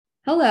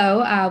Hello,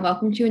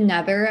 welcome to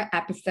another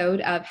episode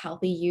of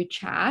Healthy You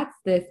Chats.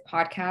 This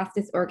podcast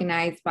is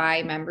organized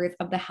by members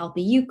of the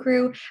Healthy You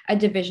Crew, a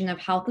division of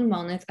health and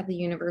wellness at the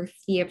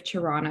University of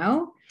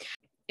Toronto.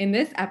 In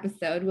this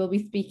episode, we'll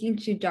be speaking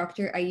to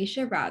Dr.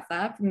 Aisha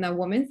Raza from the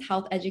Women's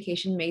Health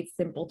Education Made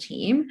Simple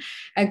team,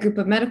 a group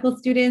of medical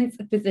students,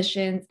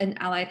 physicians,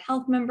 and allied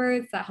health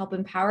members that help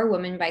empower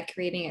women by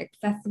creating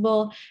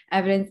accessible,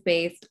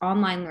 evidence-based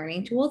online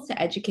learning tools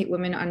to educate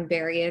women on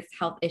various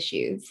health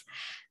issues.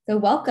 So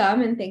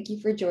welcome and thank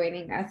you for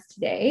joining us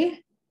today.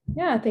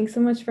 Yeah, thanks so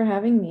much for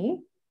having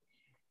me.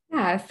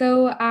 Yeah,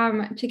 so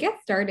to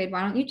get started,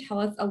 why don't you tell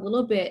us a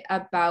little bit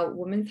about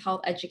Women's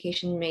Health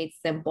Education Made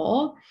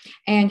Simple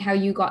and how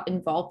you got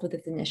involved with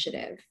this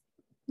initiative?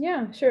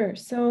 Yeah, sure.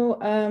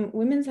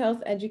 Women's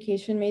Health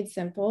Education Made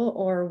Simple,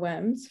 or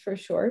WEMS for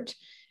short,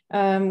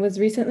 was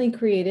recently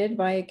created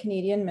by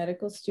Canadian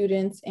medical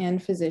students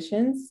and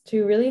physicians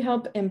to really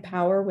help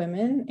empower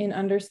women in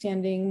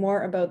understanding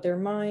more about their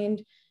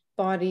mind,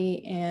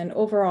 body, and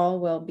overall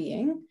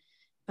well-being.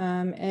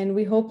 And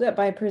we hope that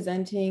by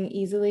presenting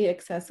easily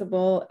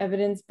accessible,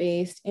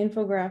 evidence-based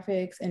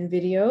infographics and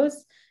videos,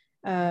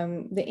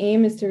 the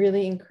aim is to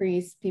really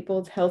increase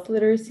people's health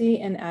literacy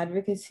and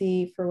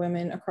advocacy for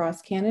women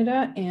across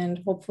Canada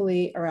and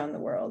hopefully around the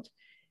world.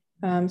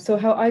 So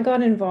how I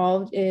got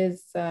involved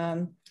is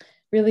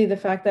really the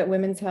fact that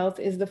women's health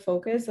is the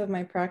focus of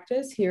my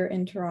practice here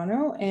in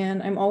Toronto.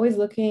 And I'm always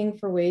looking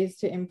for ways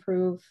to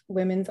improve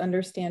women's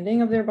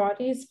understanding of their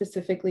bodies,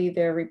 specifically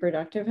their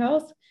reproductive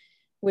health,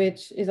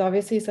 which is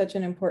obviously such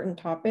an important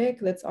topic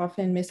that's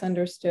often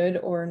misunderstood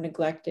or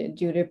neglected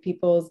due to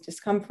people's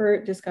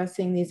discomfort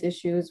discussing these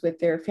issues with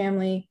their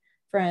family,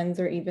 friends,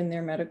 or even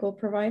their medical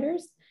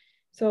providers.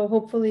 So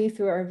hopefully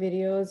through our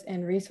videos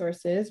and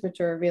resources, which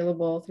are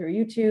available through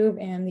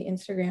YouTube and the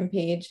Instagram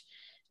page,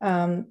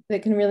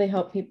 that can really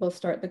help people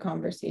start the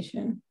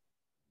conversation.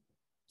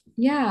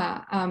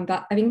 Yeah,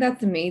 that I think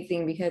that's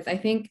amazing because I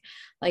think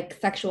like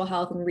sexual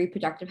health and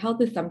reproductive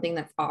health is something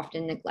that's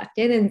often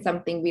neglected and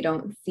something we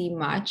don't see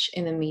much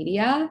in the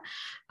media.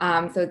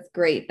 So it's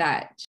great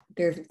that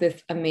there's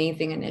this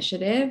amazing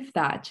initiative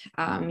that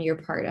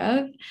you're part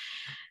of.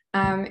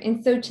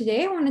 And so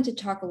today I wanted to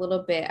talk a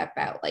little bit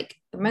about like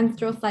the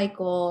menstrual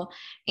cycle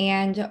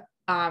and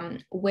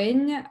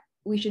when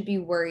we should be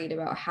worried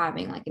about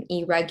having like an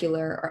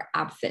irregular or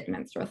absent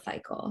menstrual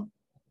cycle.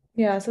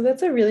 Yeah, so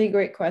that's a really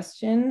great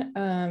question.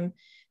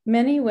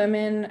 Many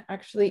women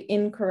actually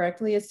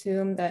incorrectly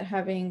assume that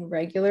having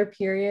regular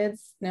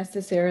periods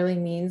necessarily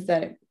means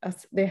that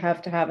they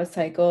have to have a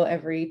cycle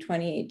every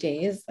 28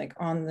 days, like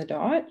on the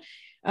dot.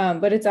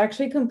 But it's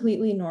actually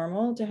completely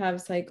normal to have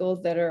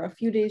cycles that are a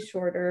few days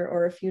shorter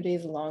or a few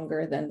days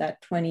longer than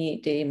that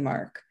 28-day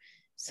mark.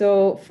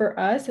 So for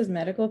us as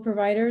medical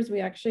providers,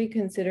 we actually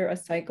consider a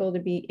cycle to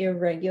be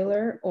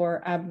irregular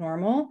or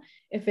abnormal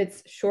if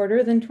it's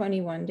shorter than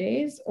 21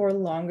 days or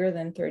longer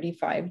than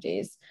 35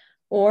 days,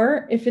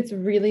 or if it's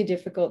really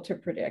difficult to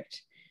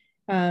predict.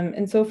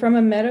 And so from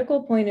a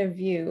medical point of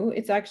view,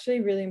 it's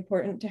actually really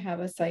important to have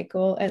a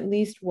cycle at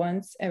least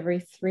once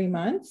every 3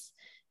 months,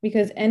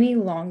 because any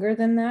longer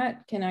than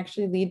that can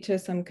actually lead to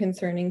some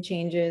concerning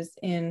changes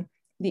in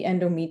the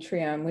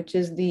endometrium, which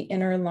is the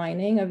inner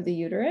lining of the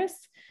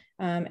uterus.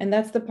 And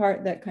that's the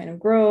part that kind of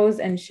grows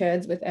and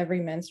sheds with every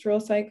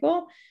menstrual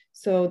cycle.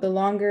 So the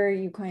longer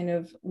you kind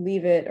of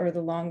leave it, or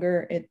the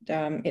longer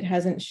it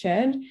hasn't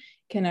shed,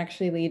 can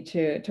actually lead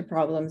to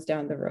problems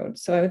down the road.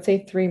 So I would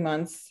say 3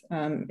 months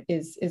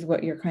is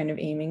what you're kind of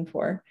aiming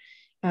for.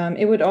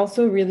 It would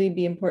also really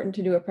be important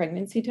to do a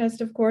pregnancy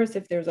test, of course,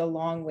 if there's a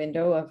long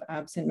window of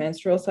absent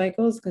menstrual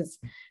cycles, because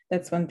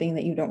that's one thing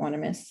that you don't want to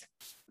miss.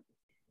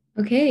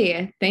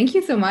 Okay, thank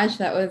you so much.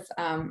 That was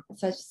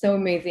so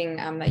amazing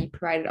that you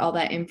provided all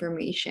that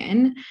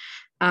information.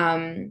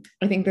 I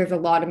think there's a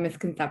lot of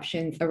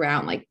misconceptions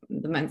around like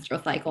the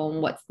menstrual cycle and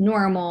what's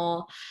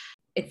normal.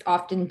 It's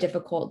often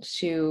difficult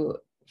to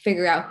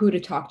figure out who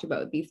to talk to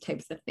about these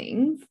types of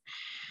things.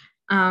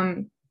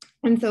 Um,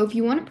 and so, if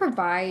you want to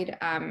provide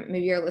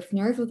maybe your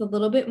listeners with a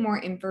little bit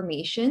more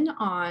information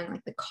on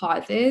like the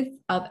causes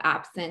of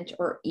absent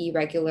or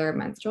irregular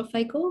menstrual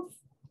cycles.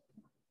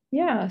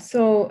 Yeah,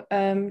 so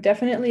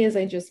definitely, as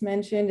I just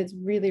mentioned, it's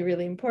really,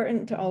 really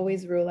important to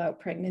always rule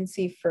out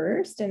pregnancy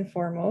first and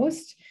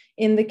foremost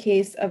in the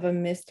case of a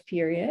missed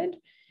period.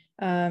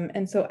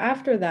 And so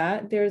after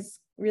that, there's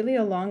really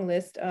a long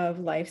list of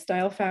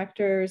lifestyle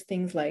factors,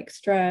 things like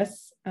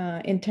stress,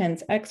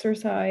 intense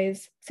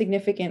exercise,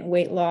 significant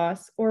weight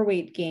loss or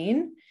weight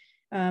gain,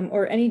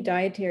 or any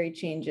dietary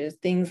changes,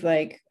 things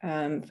like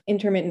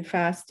intermittent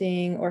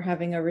fasting or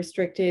having a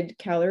restricted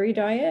calorie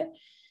diet.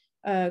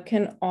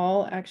 Can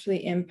all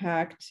actually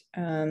impact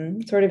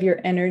sort of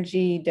your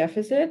energy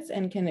deficits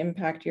and can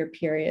impact your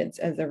periods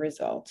as a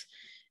result.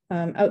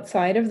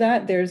 Outside of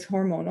that, there's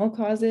hormonal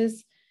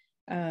causes.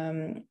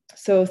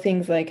 So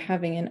things like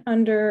having an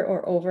under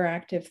or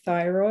overactive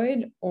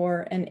thyroid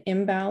or an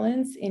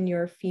imbalance in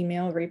your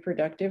female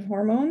reproductive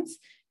hormones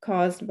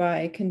caused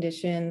by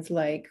conditions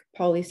like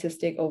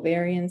polycystic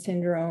ovarian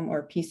syndrome,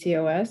 or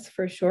PCOS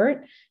for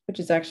short, which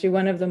is actually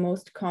one of the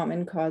most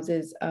common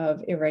causes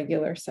of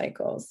irregular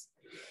cycles.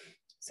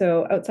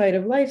 So outside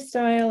of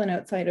lifestyle and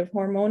outside of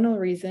hormonal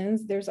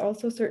reasons, there's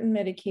also certain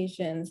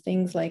medications,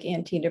 things like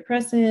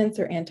antidepressants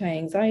or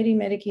anti-anxiety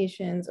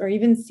medications, or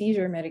even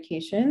seizure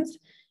medications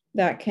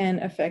that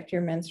can affect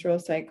your menstrual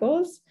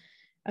cycles.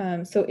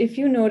 So if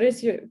you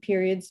notice your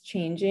periods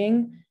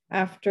changing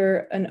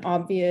after an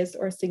obvious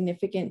or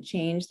significant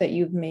change that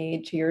you've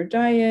made to your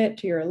diet,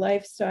 to your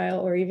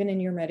lifestyle, or even in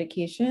your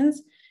medications,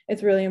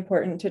 it's really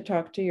important to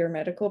talk to your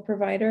medical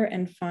provider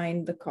and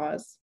find the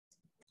cause.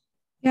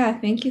 Yeah,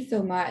 thank you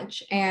so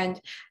much. And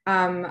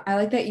I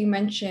like that you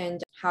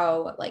mentioned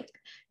how like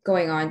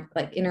going on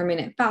like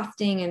intermittent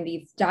fasting and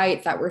these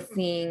diets that we're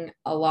seeing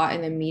a lot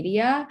in the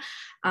media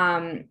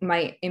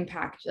might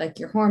impact like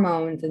your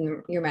hormones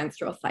and your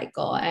menstrual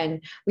cycle.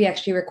 And we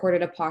actually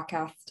recorded a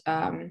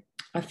podcast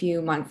a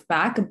few months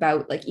back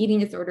about like eating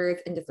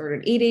disorders and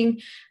disordered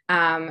eating.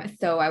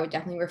 So I would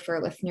definitely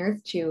refer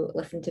listeners to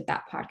listen to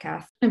that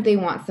podcast if they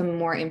want some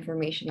more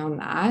information on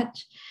that.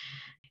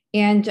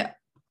 And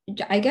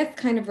I guess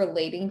kind of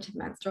relating to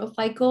menstrual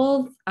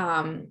cycles,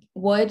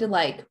 would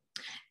like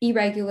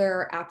irregular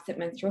or absent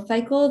menstrual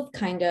cycles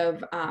kind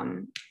of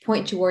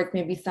point towards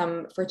maybe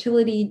some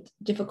fertility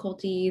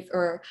difficulties,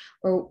 or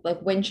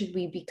like when should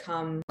we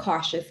become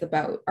cautious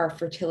about our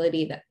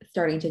fertility that's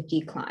starting to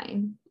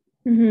decline?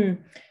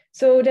 Mm-hmm.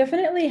 So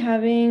definitely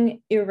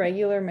having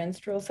irregular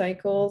menstrual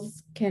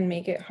cycles can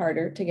make it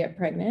harder to get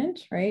pregnant,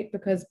 right?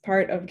 Because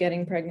part of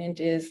getting pregnant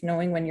is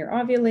knowing when you're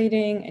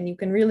ovulating, and you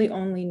can really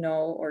only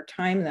know or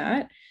time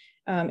that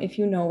if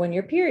you know when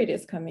your period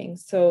is coming.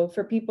 So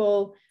for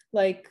people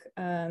like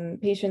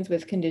patients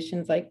with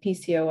conditions like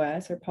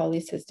PCOS or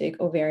polycystic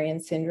ovarian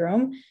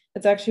syndrome,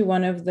 that's actually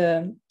one of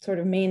the sort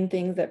of main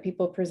things that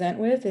people present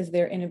with is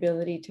their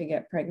inability to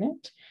get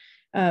pregnant.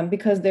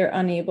 Because they're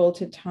unable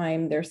to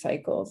time their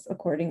cycles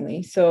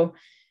accordingly. So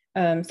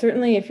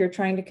certainly if you're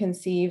trying to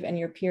conceive and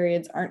your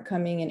periods aren't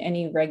coming in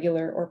any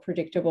regular or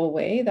predictable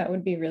way, that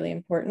would be really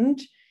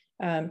important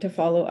to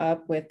follow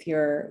up with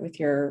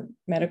your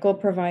medical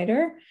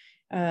provider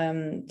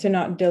to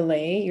not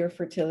delay your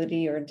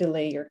fertility or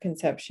delay your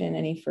conception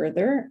any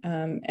further.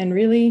 And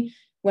really,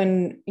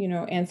 when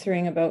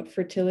answering about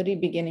fertility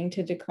beginning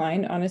to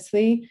decline,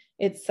 honestly,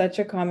 it's such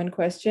a common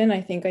question.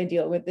 I think I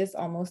deal with this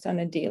almost on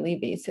a daily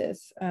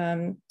basis.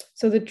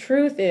 So the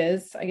truth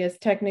is, I guess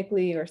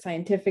technically or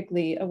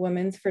scientifically, a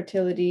woman's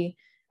fertility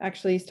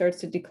actually starts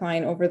to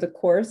decline over the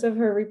course of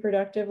her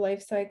reproductive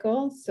life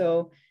cycle.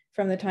 So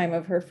from the time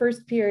of her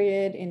first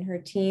period in her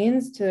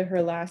teens to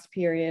her last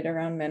period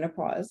around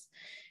menopause.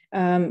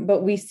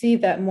 But we see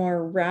that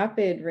more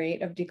rapid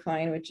rate of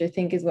decline, which I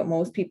think is what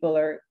most people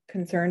are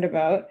concerned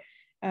about,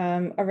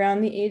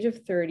 around the age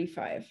of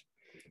 35.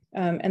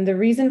 And the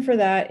reason for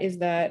that is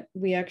that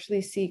we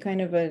actually see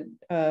kind of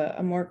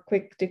a more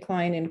quick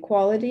decline in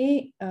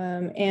quality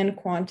and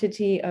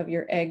quantity of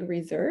your egg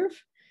reserve,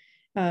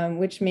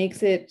 which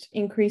makes it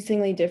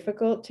increasingly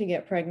difficult to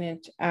get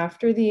pregnant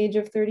after the age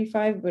of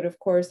 35. But of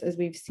course, as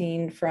we've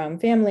seen from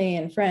family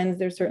and friends,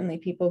 there's certainly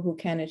people who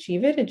can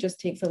achieve it. It just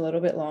takes a little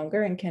bit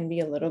longer and can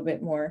be a little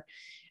bit more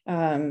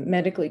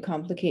medically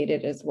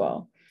complicated as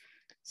well.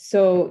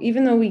 So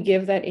even though we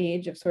give that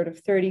age of sort of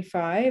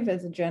 35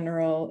 as a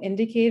general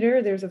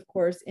indicator, there's of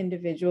course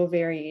individual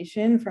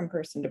variation from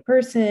person to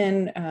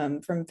person,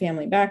 from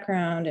family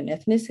background and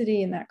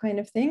ethnicity and that kind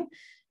of thing.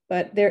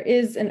 But there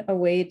is a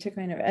way to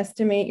kind of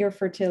estimate your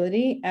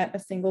fertility at a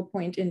single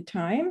point in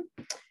time.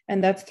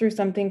 And that's through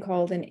something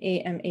called an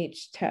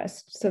AMH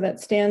test. So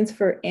that stands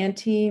for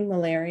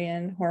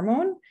anti-Müllerian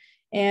hormone.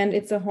 And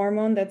it's a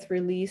hormone that's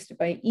released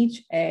by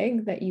each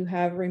egg that you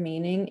have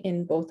remaining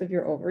in both of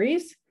your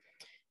ovaries.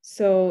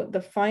 So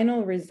the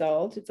final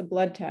result, it's a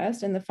blood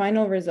test, and the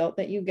final result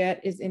that you get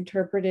is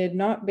interpreted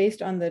not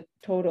based on the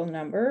total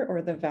number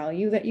or the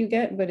value that you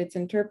get, but it's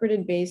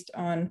interpreted based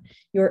on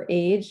your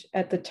age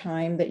at the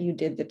time that you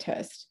did the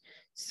test.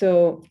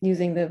 So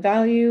using the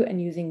value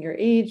and using your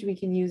age, we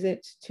can use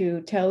it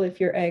to tell if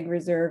your egg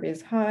reserve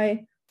is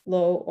high,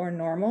 low, or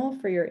normal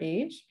for your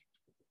age.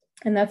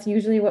 And that's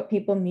usually what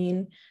people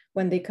mean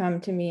when they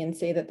come to me and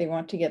say that they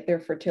want to get their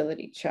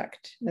fertility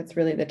checked. That's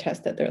really the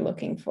test that they're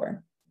looking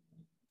for.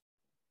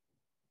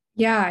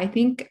 Yeah, I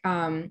think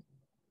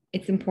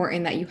it's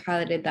important that you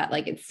highlighted that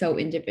like it's so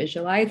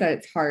individualized that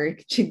it's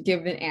hard to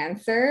give an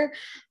answer.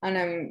 And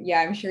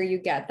I'm sure you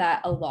get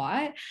that a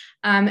lot.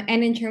 And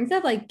in terms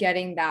of like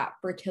getting that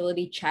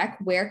fertility check,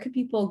 where could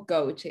people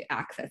go to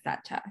access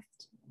that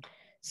test?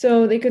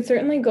 So they could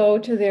certainly go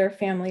to their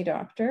family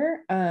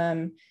doctor.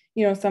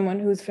 Someone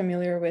who's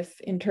familiar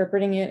with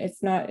interpreting it.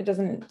 It's not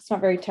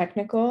very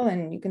technical,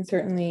 and you can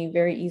certainly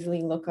very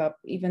easily look up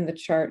even the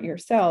chart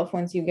yourself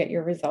once you get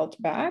your result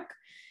back.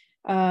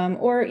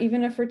 Or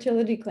even a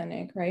fertility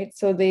clinic, right?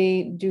 So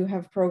they do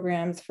have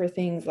programs for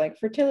things like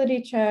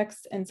fertility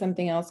checks and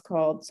something else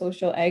called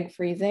social egg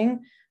freezing,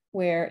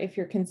 where if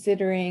you're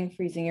considering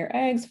freezing your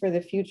eggs for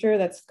the future,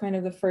 that's kind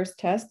of the first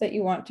test that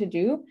you want to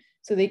do.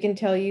 So they can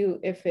tell you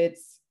if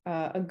it's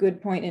a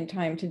good point in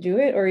time to do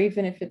it, or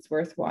even if it's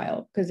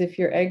worthwhile. Because if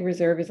your egg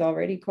reserve is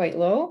already quite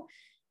low,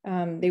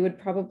 they would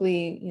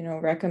probably,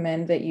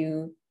 recommend that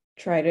you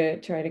try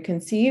to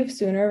conceive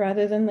sooner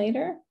rather than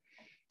later.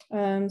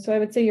 So I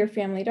would say your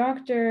family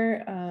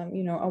doctor,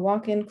 a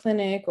walk-in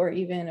clinic, or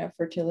even a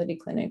fertility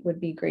clinic would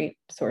be great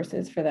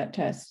sources for that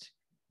test.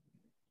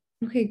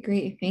 Okay,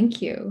 great.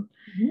 Thank you.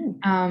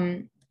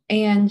 Mm-hmm.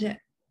 And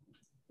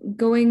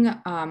going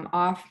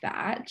off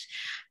that,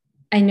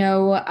 I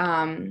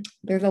know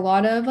there's a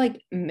lot of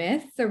like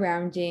myths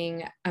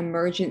surrounding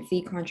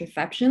emergency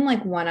contraception.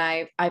 Like one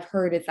I've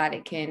heard is that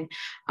it can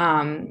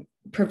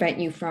prevent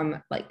you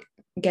from like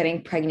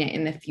getting pregnant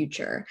in the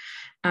future.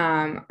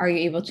 Are you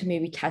able to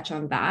maybe touch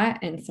on that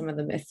and some of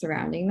the myths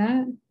surrounding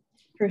that?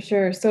 For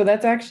sure. So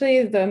that's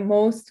actually the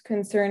most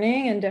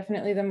concerning and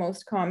definitely the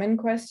most common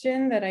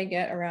question that I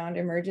get around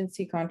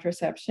emergency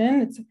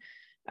contraception. It's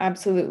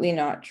absolutely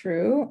not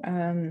true.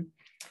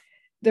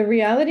 The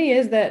reality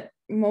is that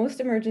most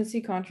emergency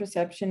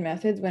contraception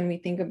methods, when we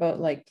think about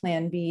like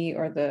Plan B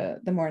or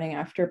the morning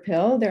after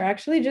pill, they're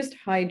actually just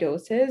high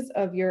doses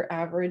of your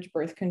average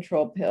birth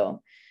control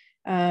pill.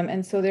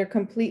 And so they're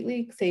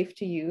completely safe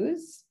to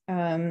use.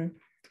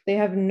 They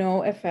have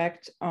no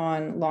effect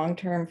on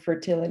long-term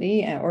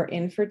fertility or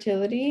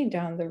infertility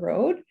down the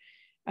road.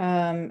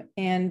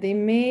 And they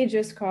may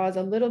just cause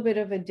a little bit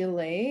of a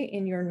delay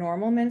in your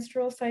normal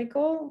menstrual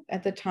cycle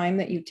at the time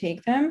that you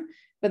take them,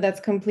 but that's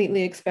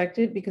completely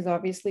expected because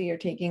obviously you're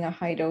taking a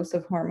high dose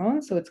of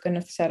hormones. So it's going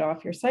to set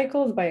off your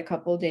cycles by a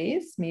couple of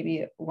days,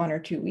 maybe 1 or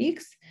 2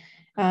 weeks.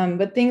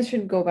 But things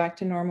should go back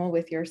to normal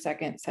with your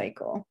second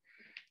cycle.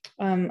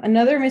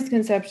 Another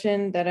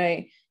misconception that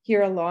I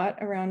hear a lot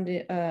around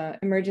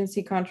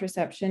emergency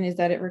contraception is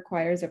that it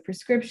requires a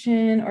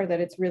prescription or that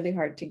it's really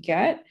hard to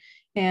get.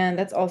 And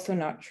that's also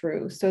not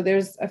true. So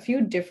there's a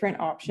few different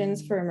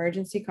options for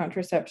emergency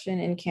contraception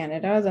in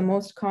Canada. The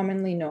most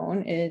commonly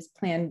known is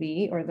Plan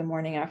B, or the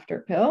morning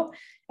after pill.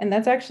 And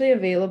that's actually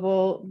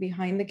available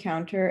behind the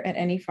counter at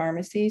any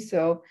pharmacy.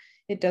 So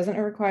it doesn't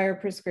require a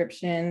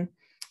prescription.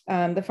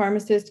 The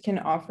pharmacist can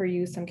offer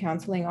you some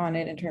counseling on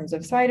it in terms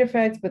of side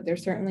effects, but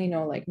there's certainly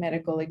no like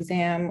medical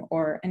exam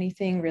or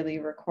anything really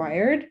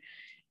required.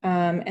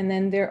 And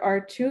then there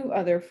are 2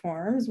 other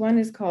forms. One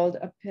is called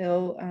a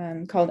pill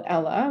called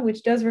Ella,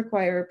 which does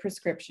require a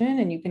prescription,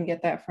 and you can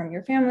get that from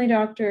your family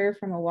doctor,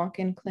 from a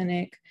walk-in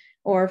clinic,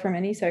 or from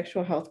any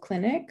sexual health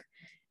clinic.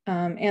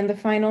 And the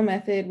final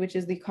method, which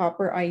is the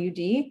copper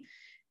IUD,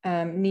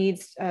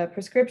 needs a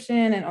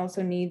prescription and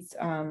also needs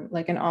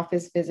like an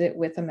office visit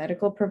with a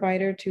medical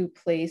provider to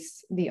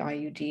place the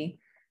IUD.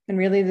 And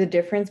really the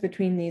difference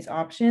between these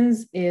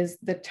options is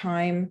the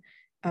time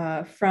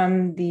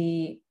from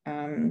the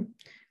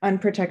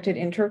unprotected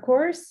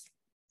intercourse.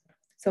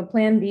 So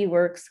Plan B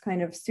works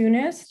kind of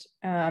soonest,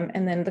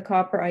 and then the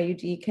copper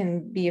IUD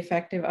can be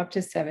effective up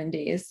to 7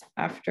 days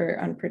after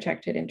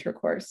unprotected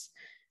intercourse.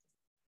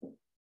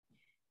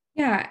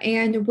 Yeah,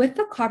 and with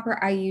the copper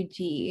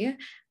IUD,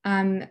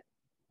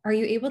 are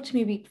you able to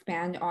maybe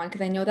expand on,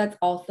 because I know that's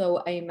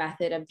also a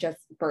method of just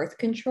birth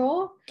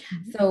control.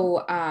 Mm-hmm.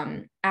 So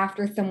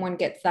after someone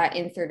gets that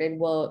inserted,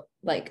 will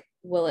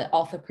it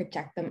also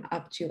protect them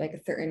up to like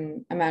a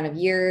certain amount of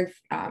years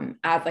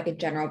as like a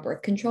general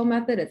birth control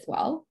method as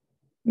well?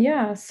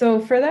 Yeah, so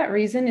for that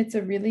reason, it's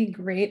a really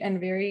great and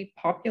very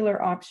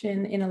popular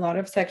option in a lot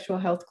of sexual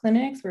health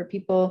clinics where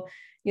people,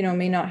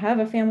 may not have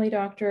a family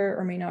doctor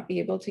or may not be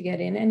able to get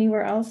in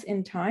anywhere else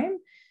in time.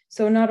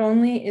 So not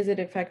only is it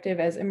effective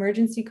as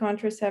emergency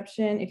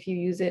contraception if you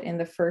use it in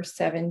the first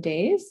 7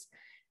 days,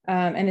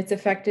 and it's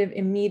effective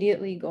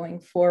immediately going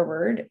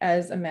forward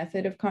as a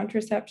method of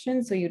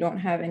contraception. So you don't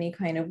have any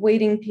kind of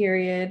waiting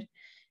period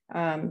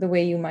the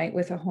way you might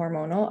with a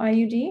hormonal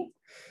IUD.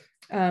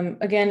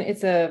 Again,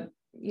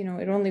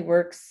 it only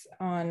works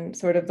on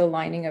sort of the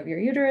lining of your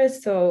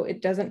uterus. So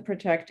it doesn't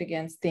protect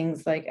against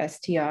things like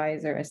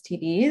STIs or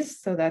STDs.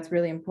 So that's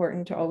really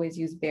important to always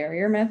use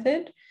barrier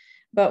method.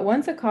 But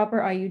once a copper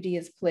IUD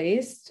is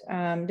placed,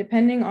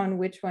 depending on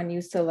which one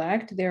you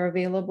select, they're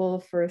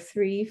available for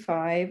 3,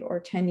 5, or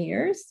 10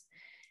 years.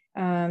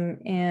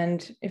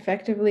 And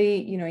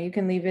effectively, you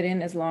can leave it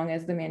in as long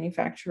as the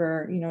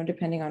manufacturer,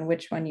 depending on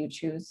which one you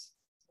choose.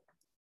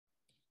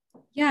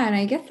 Yeah, and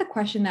I guess the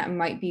question that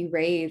might be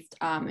raised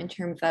in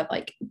terms of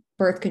like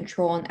birth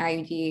control and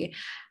IUD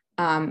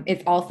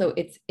is also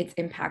its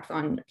impacts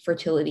on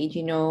fertility. Do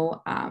you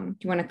want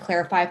to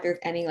clarify if there's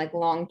any like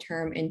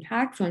long-term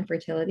impacts on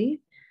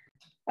fertility?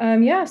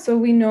 Yeah, so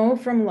we know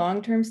from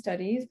long-term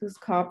studies, because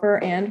copper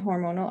and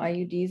hormonal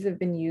IUDs have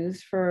been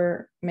used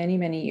for many,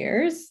 many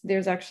years,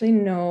 there's actually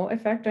no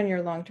effect on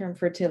your long-term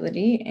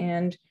fertility.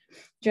 And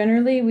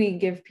generally, we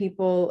give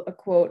people a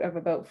quote of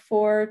about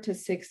 4 to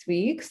 6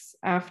 weeks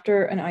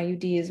after an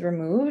IUD is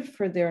removed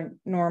for their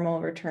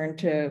normal return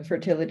to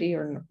fertility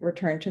or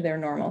return to their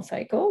normal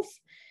cycles.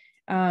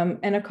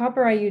 And a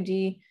copper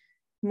IUD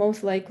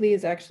most likely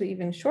is actually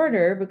even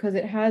shorter because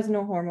it has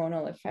no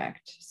hormonal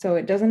effect. So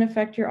it doesn't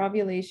affect your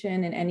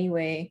ovulation in any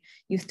way.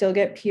 You still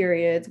get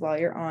periods while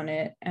you're on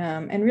it.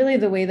 And really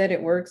the way that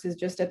it works is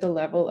just at the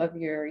level of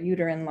your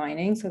uterine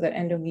lining, so that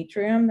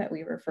endometrium that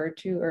we referred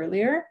to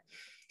earlier.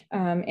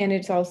 And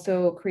it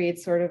also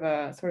creates sort of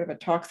a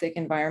toxic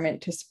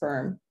environment to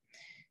sperm.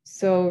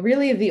 So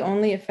really the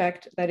only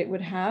effect that it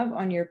would have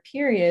on your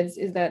periods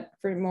is that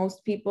for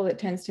most people, it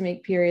tends to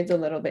make periods a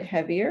little bit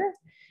heavier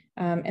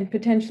and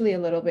potentially a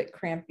little bit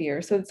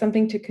crampier. So it's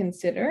something to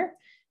consider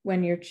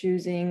when you're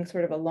choosing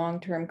sort of a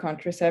long-term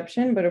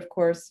contraception, but of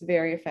course,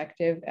 very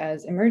effective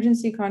as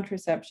emergency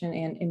contraception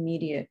and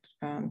immediate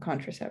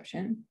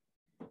contraception.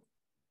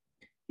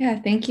 Yeah,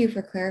 thank you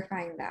for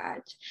clarifying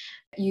that.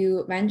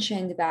 You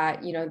mentioned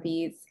that,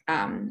 these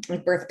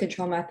like birth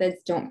control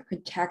methods don't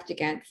protect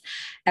against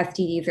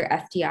STDs or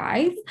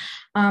STIs.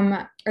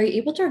 Are you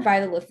able to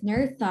provide the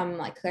listeners some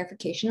like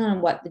clarification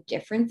on what the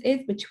difference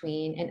is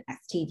between an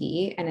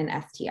STD and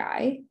an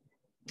STI?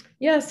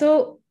 Yeah,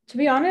 so to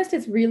be honest,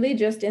 it's really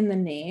just in the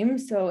name.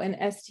 So an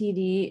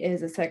STD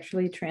is a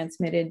sexually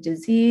transmitted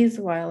disease,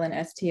 while an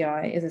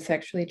STI is a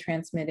sexually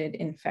transmitted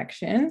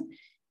infection.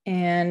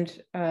 And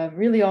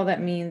really all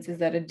that means is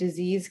that a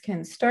disease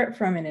can start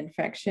from an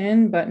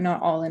infection, but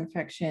not all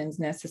infections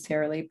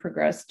necessarily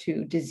progress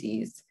to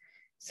disease.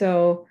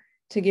 So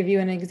to give you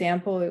an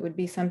example, it would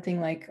be something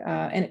like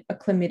a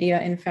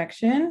chlamydia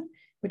infection,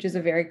 which is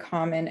a very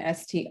common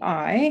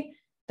STI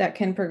that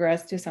can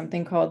progress to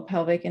something called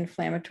pelvic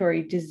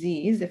inflammatory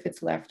disease if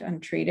it's left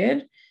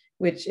untreated,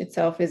 which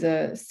itself is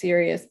a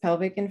serious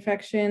pelvic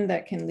infection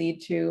that can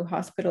lead to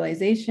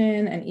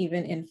hospitalization and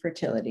even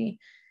infertility.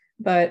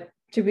 But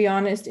to be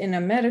honest, in a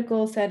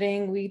medical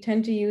setting, we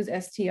tend to use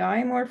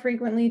STI more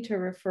frequently to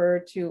refer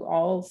to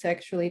all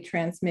sexually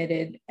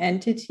transmitted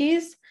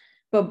entities,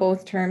 but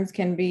both terms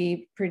can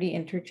be pretty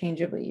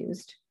interchangeably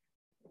used.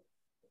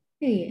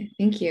 Hey,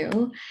 thank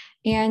you.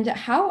 And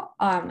how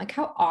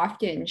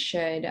often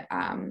should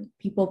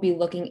people be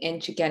looking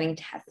into getting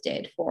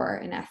tested for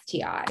an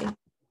STI?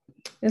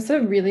 That's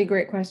a really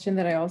great question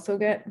that I also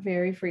get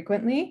very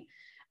frequently.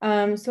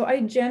 So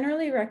I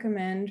generally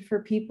recommend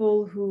for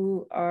people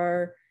who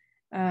are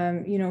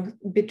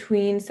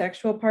between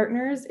sexual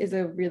partners is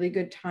a really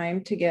good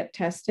time to get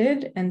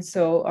tested. And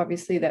so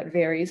obviously that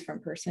varies from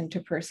person to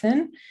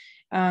person.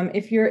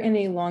 If you're in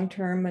a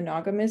long-term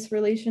monogamous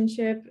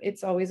relationship,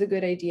 it's always a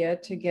good idea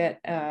to get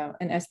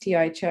an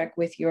STI check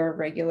with your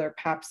regular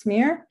pap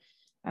smear.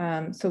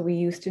 So we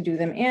used to do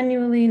them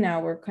annually. Now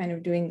we're kind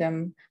of doing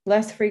them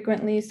less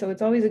frequently. So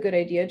it's always a good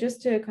idea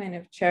just to kind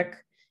of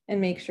check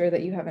and make sure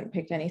that you haven't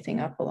picked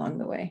anything up along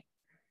the way.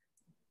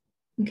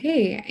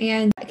 Okay,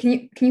 and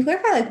can you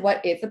clarify like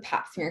what is a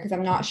pap smear? Because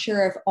I'm not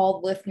sure if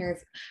all listeners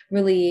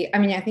really, I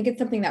mean, I think it's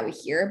something that we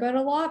hear about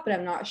a lot, but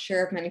I'm not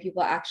sure if many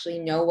people actually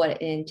know what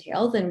it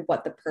entails and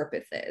what the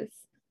purpose is.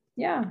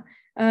 Yeah.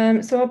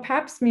 So a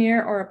pap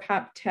smear or a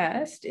pap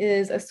test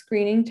is a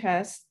screening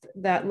test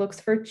that looks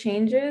for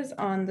changes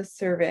on the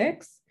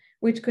cervix,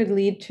 which could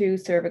lead to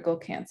cervical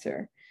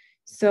cancer.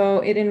 So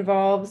it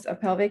involves a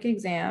pelvic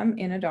exam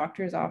in a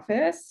doctor's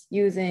office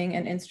using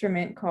an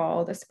instrument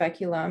called a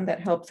speculum that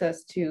helps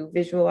us to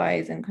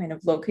visualize and kind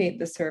of locate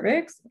the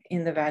cervix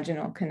in the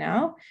vaginal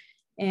canal.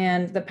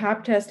 And the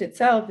pap test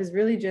itself is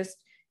really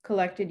just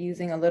collected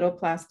using a little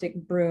plastic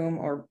broom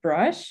or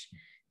brush.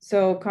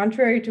 So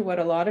contrary to what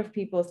a lot of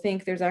people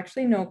think, there's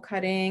actually no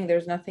cutting,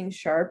 there's nothing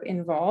sharp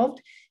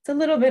involved. It's a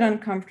little bit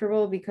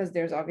uncomfortable because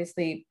there's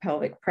obviously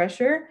pelvic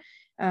pressure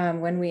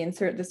when we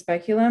insert the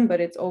speculum, but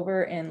it's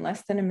over in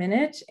less than a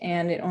minute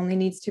and it only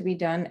needs to be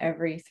done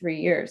every 3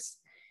 years.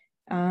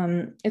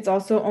 It's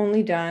also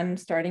only done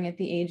starting at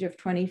the age of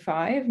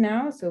 25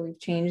 now, so we've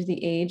changed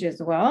the age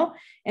as well.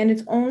 And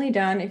it's only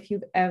done if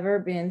you've ever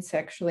been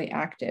sexually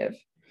active.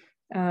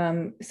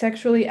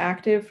 Sexually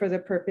active for the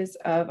purpose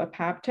of a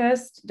pap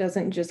test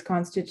doesn't just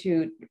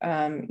constitute,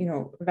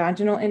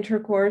 vaginal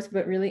intercourse,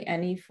 but really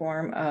any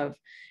form of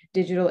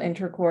digital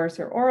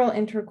intercourse or oral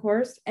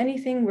intercourse,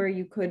 anything where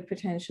you could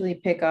potentially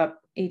pick up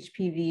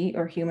HPV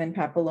or human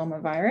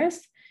papillomavirus,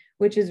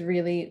 which is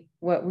really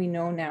what we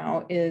know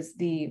now is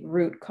the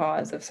root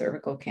cause of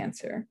cervical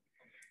cancer.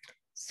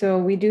 So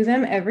we do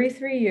them every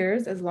 3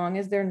 years as long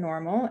as they're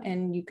normal,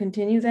 and you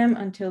continue them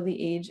until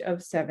the age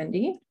of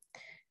 70.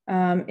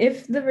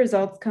 If the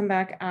results come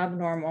back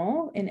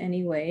abnormal in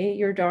any way,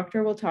 your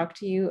doctor will talk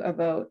to you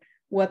about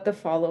what the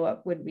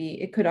follow-up would be.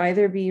 It could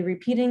either be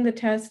repeating the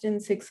test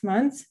in 6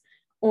 months,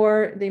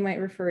 or they might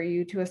refer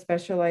you to a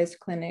specialized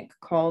clinic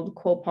called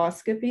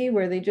colposcopy,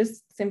 where they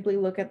just simply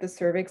look at the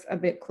cervix a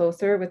bit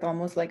closer with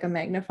almost like a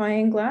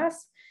magnifying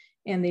glass.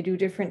 And they do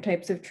different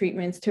types of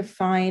treatments to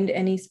find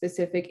any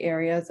specific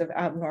areas of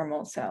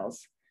abnormal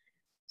cells.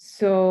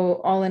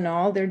 So all in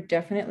all, they're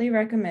definitely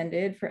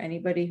recommended for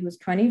anybody who's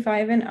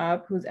 25 and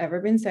up, who's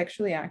ever been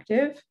sexually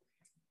active.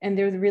 And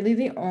they're really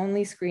the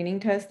only screening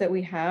test that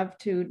we have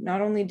to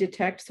not only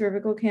detect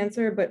cervical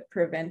cancer, but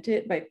prevent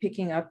it by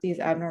picking up these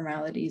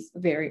abnormalities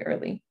very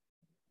early.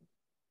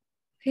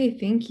 Okay,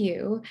 thank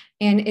you.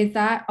 And is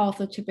that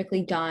also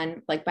typically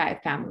done like by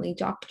a family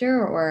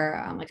doctor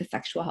or like a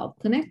sexual health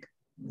clinic?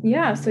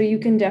 Yeah, so you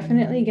can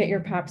definitely get your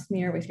pap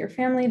smear with your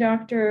family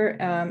doctor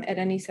at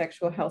any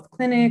sexual health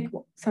clinic.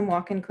 Some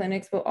walk-in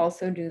clinics will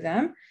also do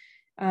them.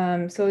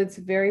 So it's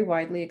very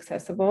widely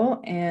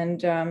accessible. And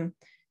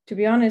to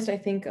be honest, I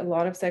think a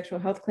lot of sexual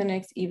health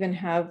clinics even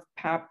have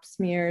pap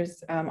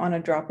smears on a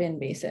drop-in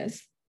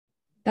basis.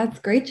 That's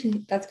great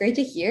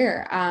to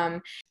hear.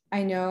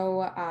 I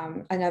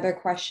know another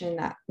question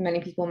that many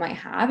people might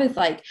have is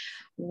like,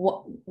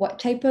 what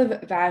type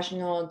of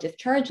vaginal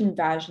discharge and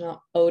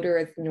vaginal odor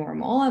is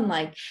normal, and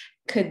like,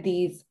 could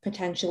these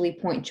potentially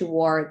point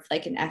towards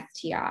like an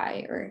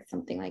STI or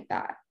something like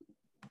that?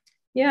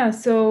 Yeah,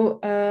 so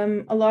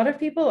a lot of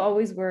people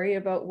always worry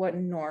about what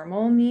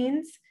normal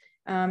means,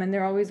 and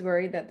they're always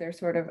worried that they're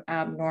sort of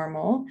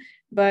abnormal.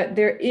 But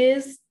there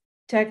is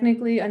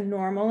technically a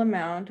normal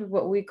amount of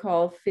what we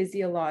call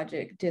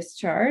physiologic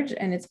discharge,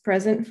 and it's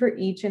present for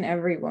each and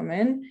every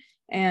woman.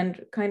 And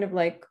kind of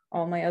like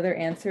all my other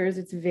answers,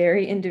 it's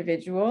very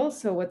individual.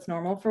 So what's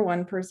normal for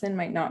one person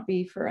might not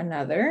be for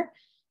another.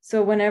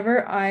 So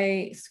whenever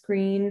I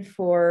screen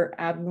for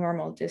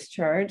abnormal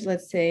discharge,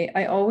 let's say,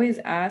 I always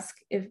ask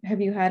if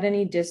have you had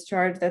any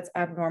discharge that's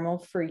abnormal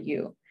for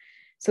you?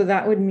 So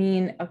that would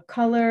mean a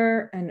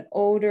color, an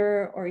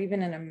odor, or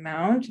even an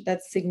amount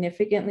that's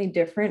significantly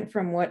different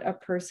from what a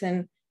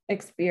person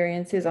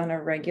experiences on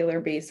a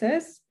regular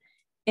basis.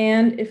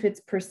 And if it's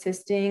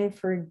persisting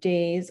for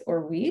days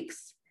or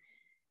weeks,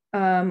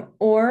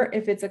 or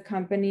if it's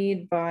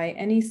accompanied by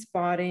any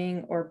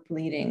spotting or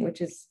bleeding,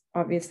 which is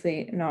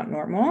obviously not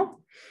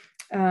normal.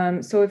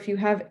 So if you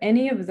have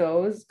any of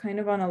those kind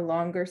of on a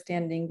longer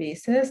standing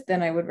basis,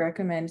 then I would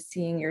recommend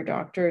seeing your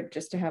doctor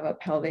just to have a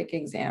pelvic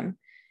exam.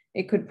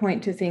 It could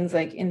point to things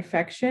like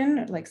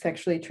infection, like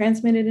sexually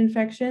transmitted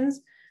infections,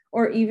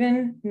 or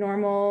even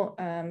normal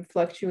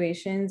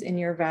fluctuations in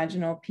your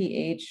vaginal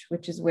pH,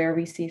 which is where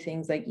we see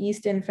things like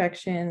yeast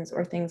infections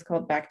or things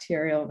called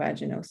bacterial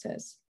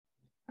vaginosis.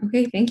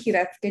 Okay, thank you.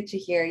 That's good to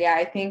hear. Yeah,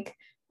 I think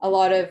a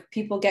lot of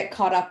people get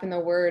caught up in the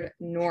word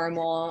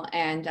normal,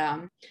 and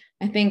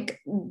I think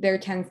there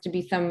tends to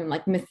be some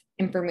like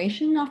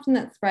misinformation often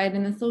that's spread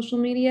in the social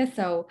media.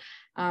 So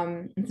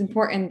it's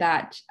important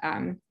that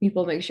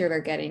people make sure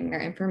they're getting their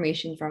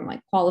information from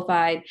like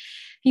qualified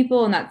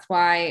people, and that's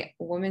why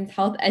Women's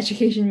Health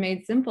Education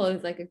Made Simple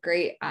is like a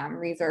great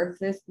resource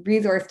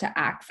to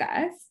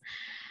access.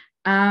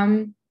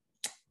 Um,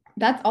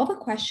 that's all the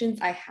questions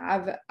I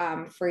have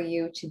for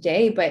you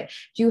today. But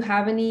do you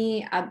have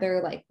any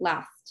other like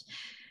last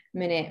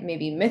minute,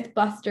 maybe myth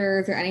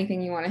busters or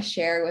anything you want to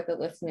share with the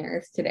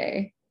listeners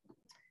today?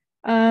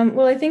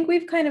 Well, I think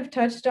we've kind of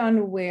touched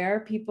on where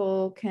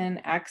people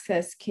can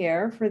access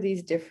care for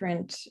these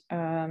different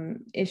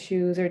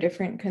issues or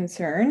different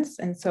concerns.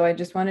 And so I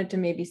just wanted to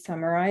maybe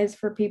summarize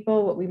for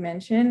people what we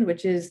mentioned,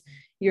 which is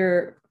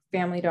your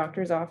family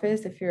doctor's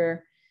office, if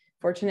you're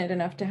fortunate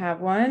enough to have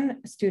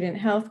one, a student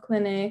health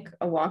clinic,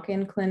 a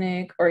walk-in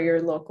clinic, or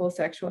your local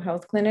sexual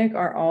health clinic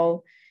are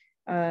all,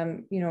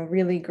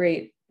 really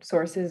great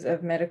sources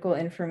of medical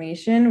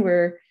information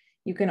where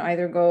you can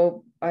either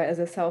go as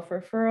a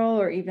self-referral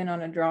or even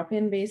on a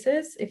drop-in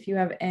basis if you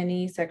have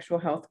any sexual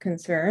health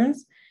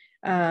concerns.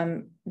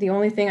 The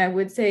only thing I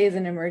would say is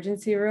an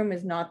emergency room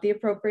is not the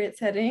appropriate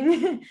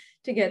setting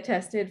to get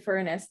tested for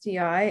an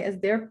STI, as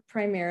they're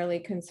primarily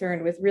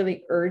concerned with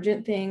really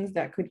urgent things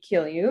that could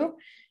kill you.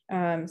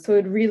 So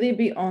it'd really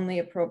be only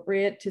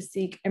appropriate to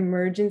seek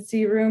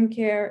emergency room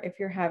care if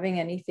you're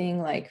having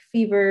anything like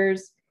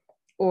fevers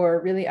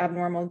or really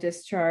abnormal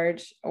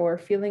discharge or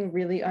feeling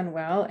really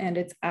unwell and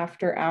it's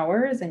after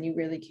hours and you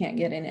really can't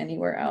get in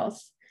anywhere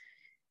else.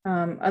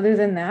 Other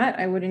than that,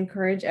 I would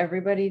encourage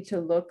everybody to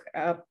look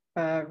up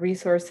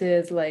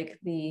resources like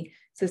the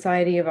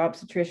Society of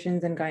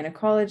Obstetricians and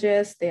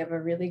Gynecologists. They have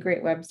a really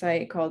great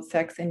website called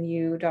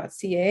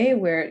sexandyou.ca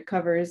where it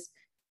covers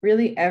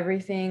really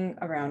everything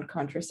around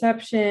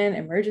contraception,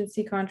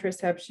 emergency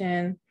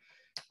contraception,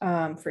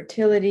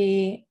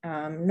 fertility,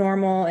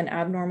 normal and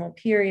abnormal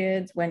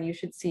periods, when you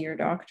should see your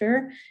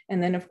doctor.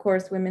 And then, of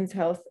course, Women's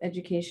Health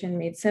Education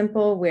Made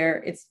Simple,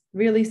 where it's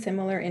really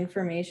similar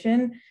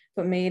information,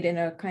 but made in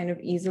a kind of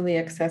easily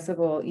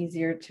accessible,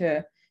 easier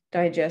to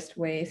digest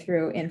way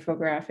through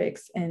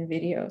infographics and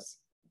videos.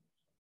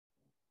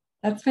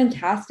 That's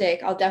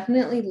fantastic. I'll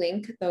definitely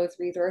link those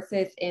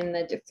resources in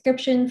the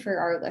description for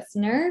our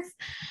listeners.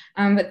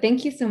 But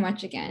thank you so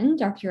much again,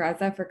 Dr.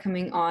 Raza, for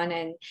coming on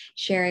and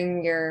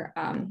sharing your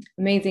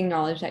amazing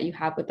knowledge that you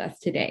have with us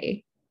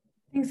today.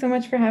 Thanks so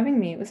much for having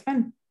me. It was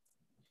fun.